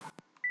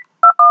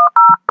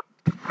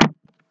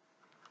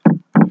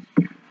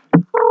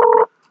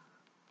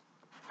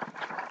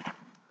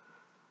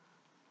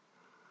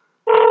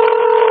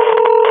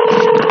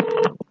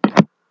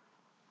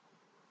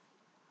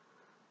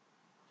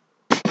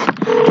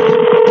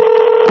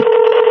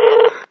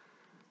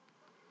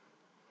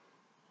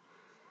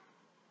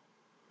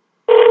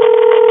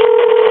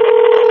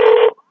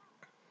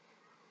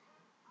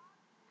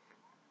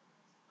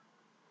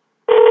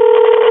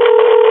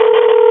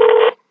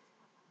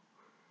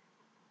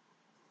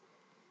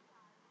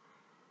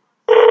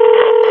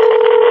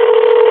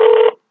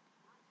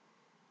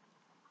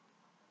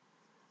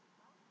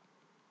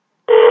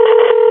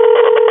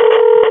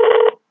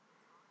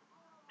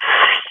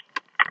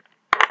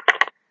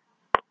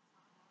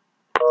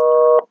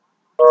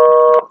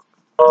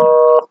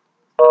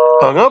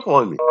hung up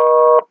on me.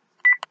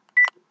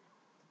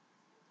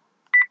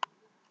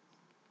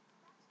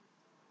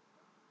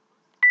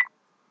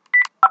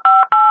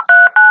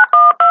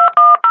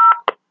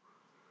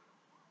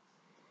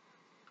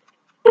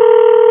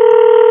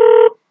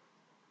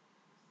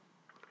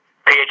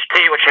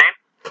 PhD, what's your name?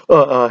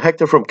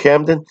 Hector from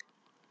Camden.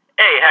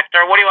 Hey, Hector,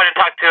 what do you want to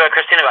talk to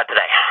Christina about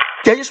today?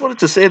 Yeah, I just wanted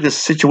to say this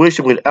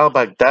situation with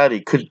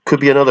al-Baghdadi could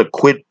be another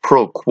quid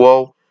pro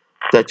quo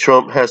that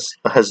Trump has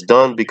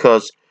done,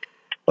 because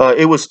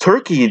it was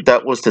Turkey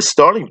that was the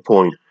starting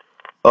point.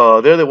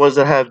 They're the ones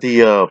that have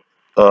the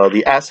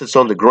assets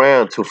on the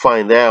ground to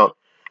find out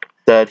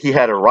that he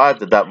had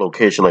arrived at that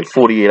location like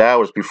 48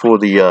 hours before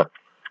the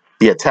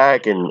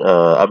attack, and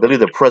I believe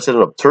the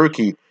president of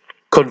Turkey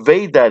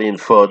conveyed that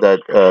info that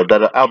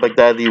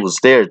al-Baghdadi was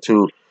there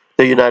to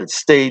the United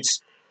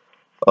States.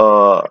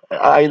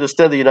 I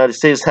understand the United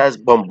States has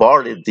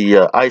bombarded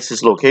the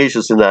ISIS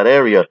locations in that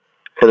area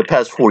for the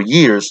past 4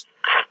 years,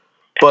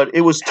 but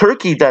it was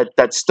Turkey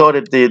that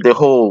started the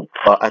whole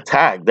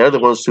attack. They're the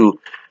ones who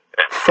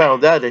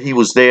found out that he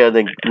was there and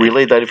then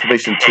relayed that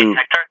information Hey, to.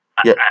 Hector,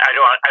 Yeah, I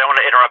don't want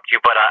to interrupt you,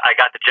 but I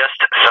got the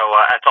gist, so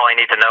that's all I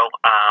need to know.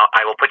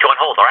 I will put you on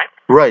hold, all right?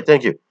 right.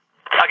 Thank you.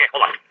 Okay,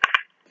 hold on.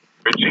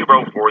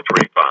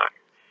 0435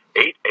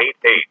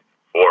 888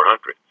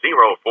 400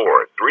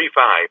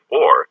 0435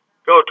 or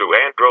go to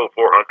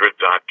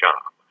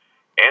andro400.com.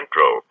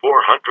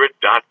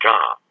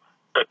 andro400.com.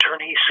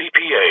 Attorney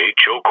CPA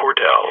Joe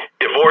Cordell.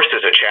 Divorce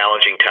is a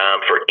challenging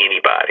time for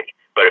anybody,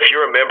 but if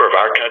you're a member of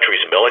our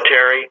country's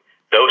military,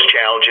 those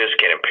challenges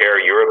can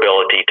impair your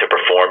ability to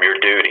perform your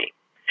duty.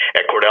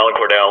 At Cordell &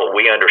 Cordell,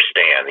 we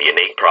understand the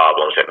unique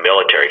problems that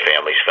military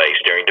families face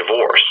during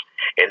divorce,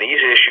 and these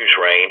issues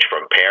range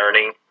from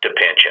parenting to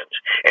pensions,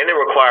 and they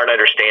require an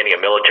understanding of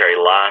military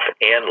life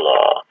and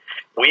law.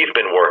 We've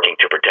been working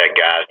to protect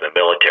guys in the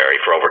military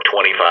for over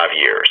 25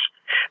 years.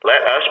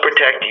 Let us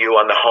protect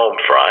you on the home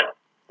front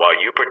while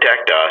you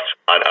protect us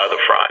on other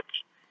fronts.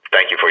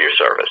 Thank you for your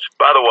service.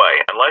 By the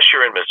way, unless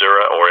you're in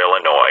Missouri or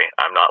Illinois,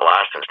 I'm not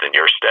licensed in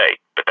your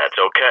state, but that's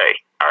okay.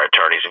 Our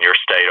attorneys in your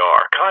state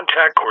are.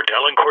 Contact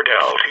Cordell &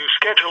 Cordell to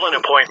schedule an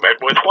appointment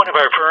with one of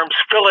our firm's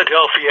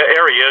Philadelphia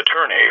area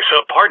attorneys,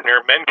 a partner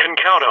men can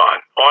count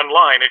on.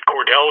 Online at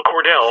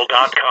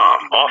CordellCordell.com.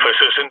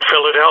 Offices in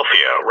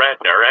Philadelphia,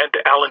 Radnor, and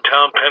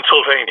Allentown,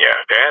 Pennsylvania,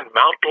 and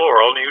Mount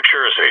Laurel, New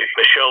Jersey.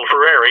 Michelle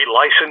Ferrari,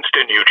 licensed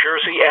in New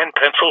Jersey and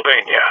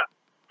Pennsylvania.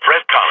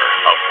 Fred Connor,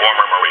 a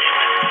former Marine.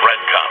 Fred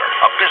Connor,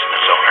 a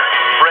business owner.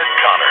 Fred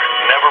Connor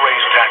never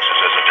raised taxes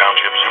as a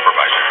township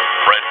supervisor.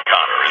 Fred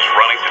Connor is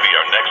running to be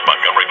our next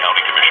Montgomery County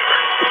Commissioner.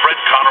 Fred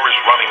Connor is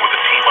running with a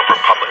team of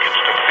Republicans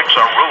to fix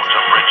our roads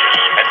and bridges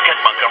and get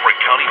Montgomery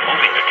County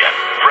moving again.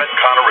 Fred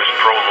Connor is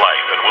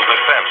pro-life and will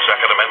defend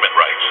Second Amendment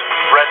rights.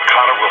 Fred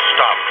Connor will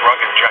stop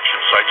drug injection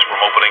sites from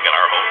opening in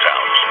our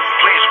hometowns.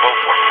 Please vote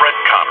for Fred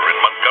Connor in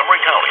Montgomery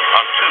County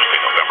on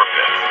Tuesday, November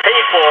 5th.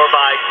 Paid for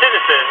by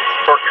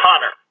citizens for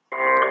Connor.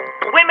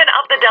 Women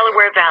of the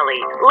Delaware Valley,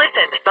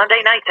 listen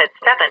Sunday nights at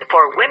 7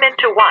 for Women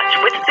to Watch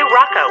with Sue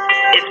Rocco.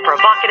 It's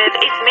provocative,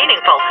 it's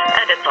meaningful,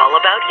 and it's all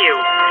about you.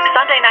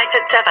 Sunday nights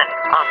at 7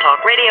 on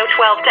Talk Radio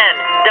 1210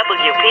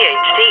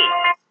 WPHT.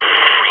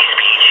 Free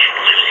speech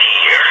lives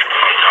here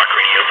on Talk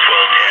Radio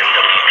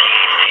 1210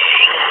 WPHT.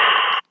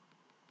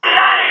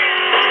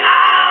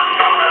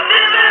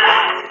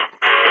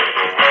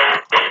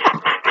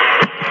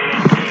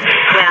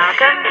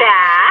 Welcome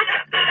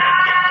back.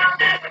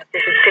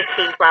 This is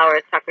Christine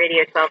Flowers, Talk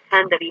Radio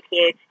 1210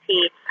 WPHT.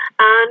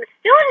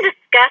 Still in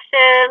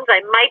discussions.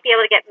 I might be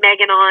able to get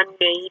Megan on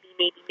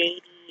maybe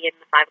in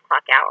the 5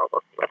 o'clock hour.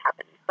 We'll see what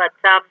happens. But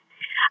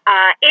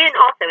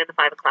also in the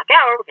 5 o'clock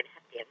hour, we're going to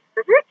have Dan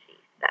Cerrucci.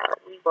 So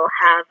we will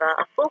have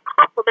a full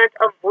complement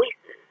of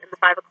voices in the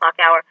 5 o'clock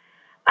hour.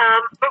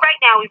 But right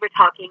now we were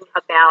talking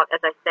about,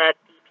 as I said,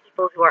 the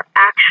people who are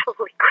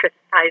actually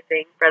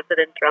criticizing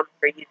President Trump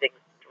for using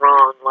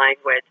strong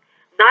language.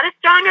 Not as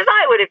strong as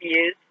I would have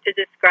used to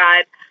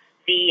describe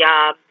the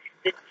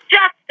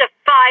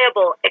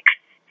justifiable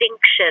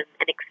extinction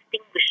and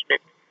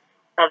extinguishment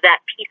of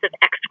that piece of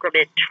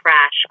excrement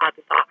trash,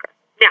 Abu Bakr.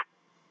 Now,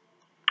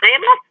 I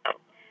am also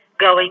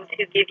going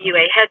to give you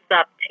a heads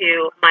up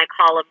to my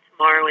column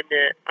tomorrow in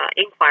the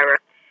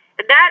Inquirer,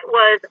 and that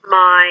was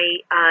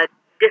my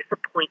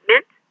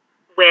disappointment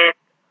with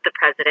the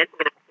president. I'm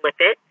going to flip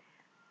it,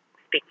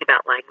 speaking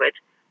about language,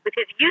 with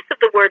his use of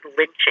the word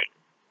lynching.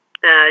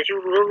 As you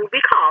will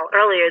recall,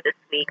 earlier this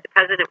week, the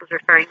president was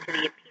referring to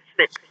the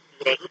impeachment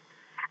proceedings,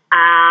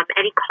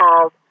 and he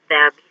called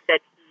them, he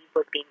said he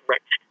was being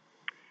lynched.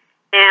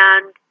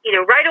 And,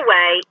 right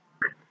away,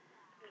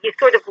 you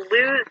sort of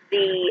lose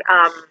the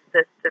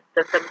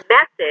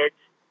message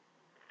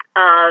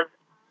of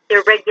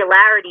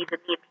irregularities in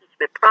the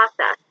impeachment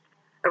process,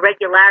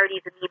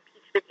 irregularities in the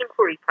impeachment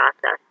inquiry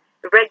process,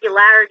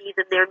 irregularities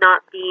in there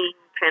not being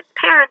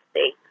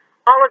transparency.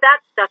 All of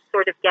that stuff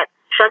sort of gets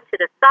shunted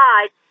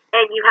aside,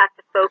 and you have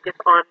to focus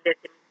on this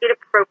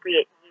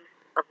inappropriate use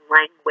of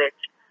language.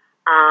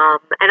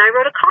 And I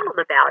wrote a column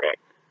about it.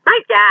 My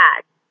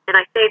dad, and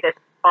I say this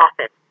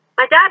often,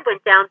 My dad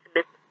went down to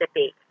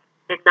Mississippi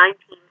in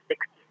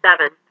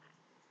 1967,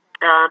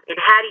 in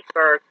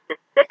Hattiesburg,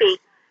 Mississippi,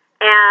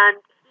 and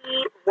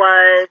he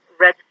was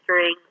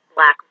registering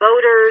black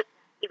voters.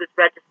 He was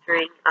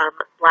registering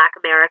black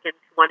Americans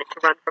who wanted to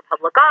run for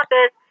public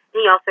office.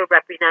 And he also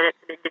represented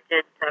some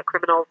indigent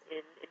criminals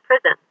in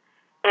prison.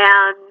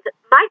 And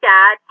my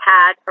dad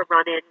had a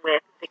run-in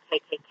with the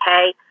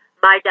KKK.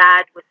 My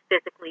dad was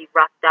physically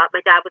roughed up.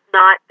 My dad was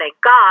not, thank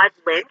God,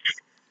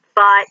 lynched,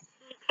 but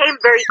he came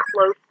very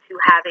close to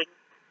having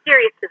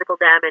serious physical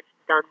damage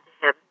done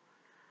to him.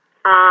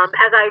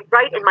 As I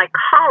write in my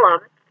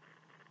column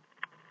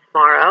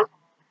tomorrow,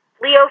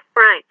 Leo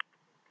Frank,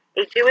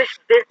 a Jewish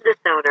business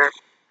owner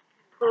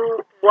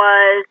who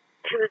was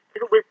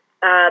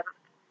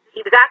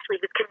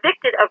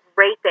convicted of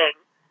raping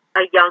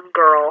a young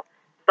girl,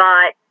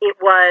 but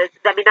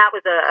that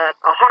was a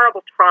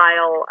horrible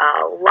trial,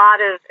 a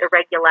lot of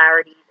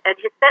irregularities, and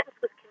his sentence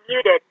was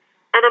commuted,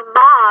 and a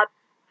mob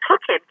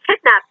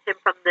kidnapped him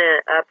from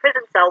the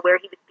prison cell where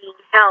he was being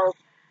held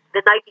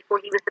the night before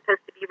he was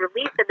supposed to be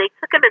released, and they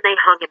took him and they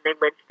hung him, they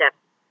lynched him.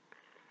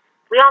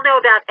 We all know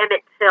about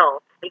Emmett Till,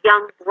 a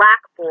young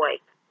black boy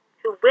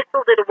who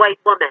whistled at a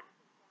white woman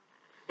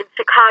in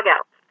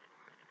Chicago.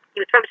 He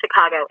was from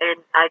Chicago,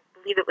 and I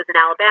believe it was in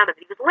Alabama, but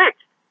he was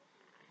lynched.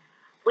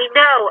 We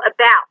know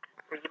about,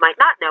 or you might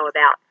not know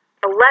about,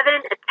 11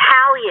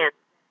 Italians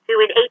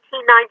who in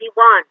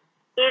 1891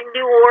 in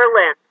New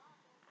Orleans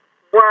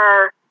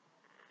were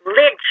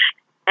lynched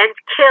and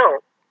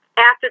killed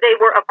after they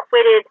were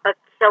acquitted of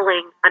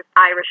killing an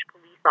Irish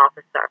police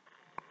officer.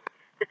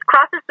 This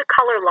crosses the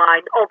color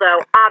line,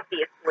 although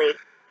obviously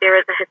there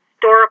is a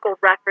historical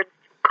reference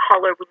to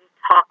color when you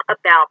talk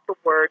about the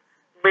word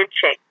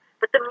lynching.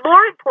 But the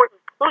more important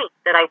point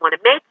that I want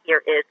to make here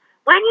is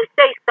when you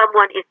say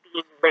someone is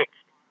being lynched,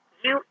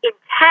 you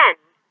intend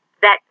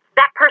that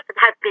that person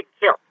has been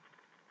killed.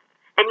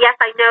 And yes,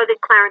 I know that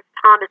Clarence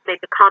Thomas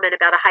made the comment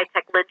about a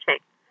high-tech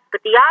lynching,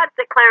 but the odds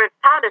that Clarence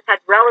Thomas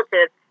had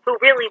relatives who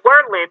really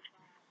were lynched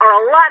are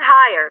a lot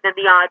higher than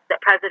the odds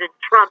that President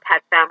Trump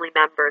had family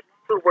members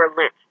who were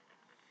lynched.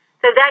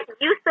 So that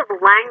use of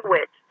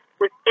language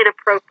was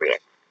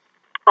inappropriate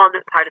on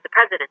the part of the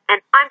president,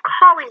 and I'm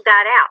calling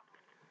that out.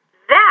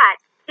 That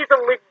is a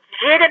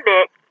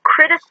legitimate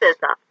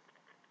criticism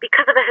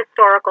because of a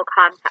historical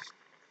context.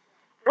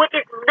 What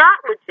is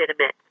not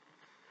legitimate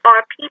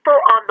are people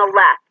on the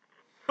left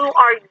who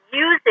are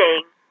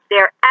using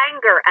their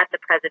anger at the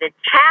president,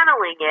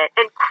 channeling it,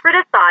 and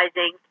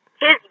criticizing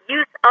his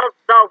use of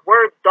the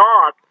word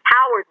dog,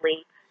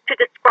 cowardly, to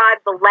describe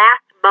the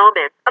last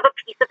moments of a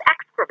piece of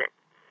excrement.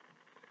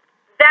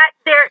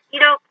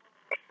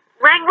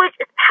 Language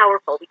is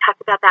powerful. We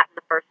talked about that in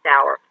the first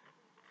hour.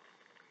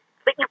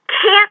 But you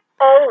can't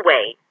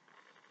always,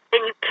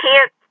 and you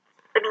can't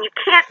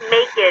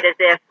make it as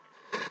if,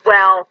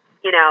 we're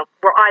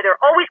either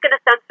always going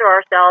to censor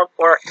ourselves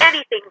or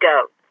anything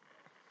goes.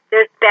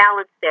 There's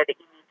balance there that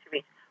you need to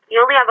reach. We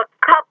only have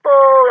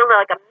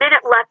like a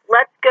minute left.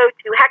 Let's go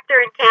to Hector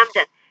in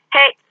Camden.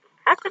 Hey,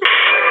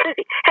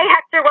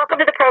 Hector, welcome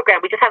to the program.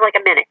 We just have like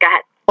a minute. Go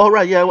ahead. All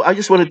right, yeah, I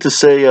just wanted to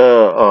say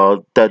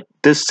that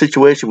this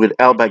situation with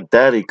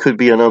al-Baghdadi could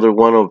be another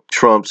one of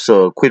Trump's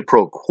quid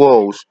pro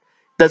quos.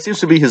 That seems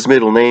to be his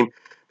middle name,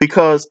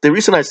 because the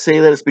reason I say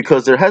that is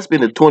because there has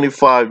been a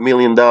 $25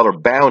 million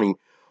bounty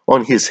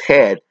on his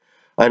head,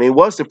 and it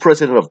was the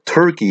president of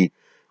Turkey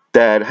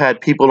that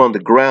had people on the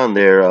ground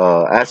there,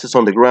 assets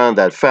on the ground,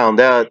 that found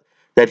out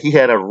that he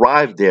had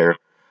arrived there,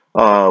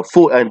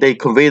 and they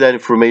conveyed that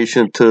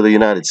information to the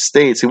United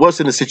States. It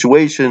wasn't a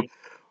situation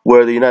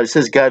where the United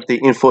States got the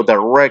info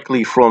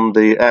directly from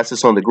the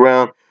assets on the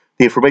ground.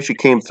 The information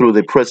came through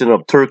the president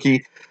of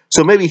Turkey.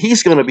 So maybe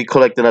he's going to be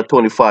collecting that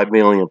 25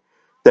 million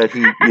that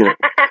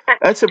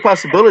that's a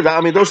possibility. I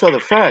mean, those are the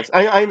facts.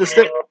 I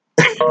understand.